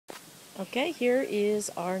Okay, here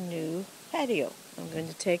is our new patio. I'm going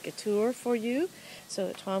to take a tour for you so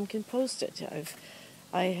that Tom can post it.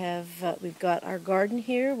 We've got our garden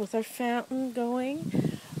here with our fountain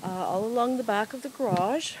going all along the back of the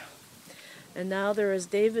garage. And now there is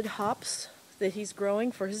David hops that he's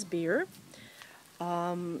growing for his beer.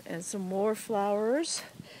 And some more flowers.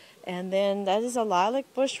 And then that is a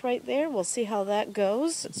lilac bush right there. We'll see how that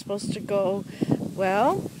goes. It's supposed to go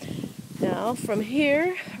well. Now from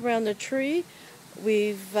here around the tree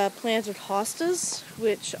we've planted hostas,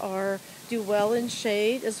 which do well in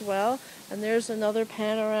shade as well. And there's another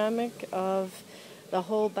panoramic of the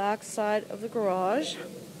whole back side of the garage.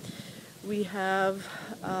 We have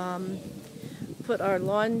put our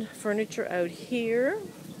lawn furniture out here.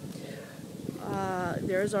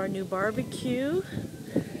 There's our new barbecue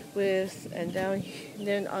and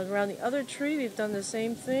then around the other tree we've done the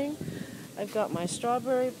same thing. I've got my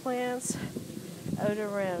strawberry plants out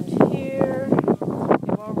around here.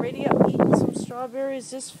 I've already eaten some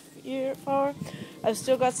strawberries this year far. I've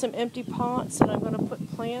still got some empty pots that I'm going to put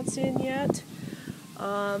plants in yet.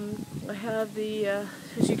 I have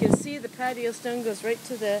as you can see, the patio stone goes right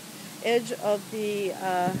to the edge of the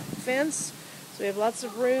fence. So we have lots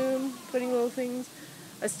of room, putting little things.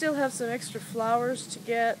 I still have some extra flowers to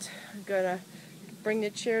get. I've got to bring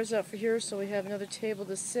the chairs out for here so we have another table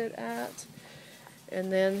to sit at.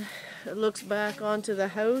 And then it looks back onto the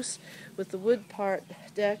house with the wood part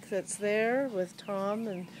deck that's there with Tom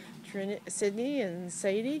and Sydney and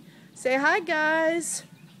Sadie. Say hi, guys.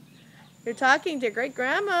 You're talking to Great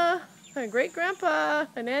Grandma and Great Grandpa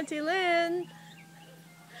and Auntie Lynn.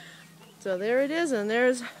 So there it is, and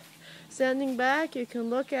there's standing back. You can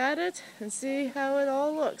look at it and see how it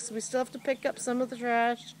all looks. We still have to pick up some of the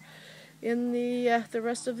trash in the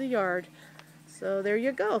rest of the yard. So there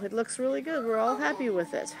you go. It looks really good. We're all happy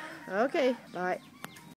with it. Okay, bye.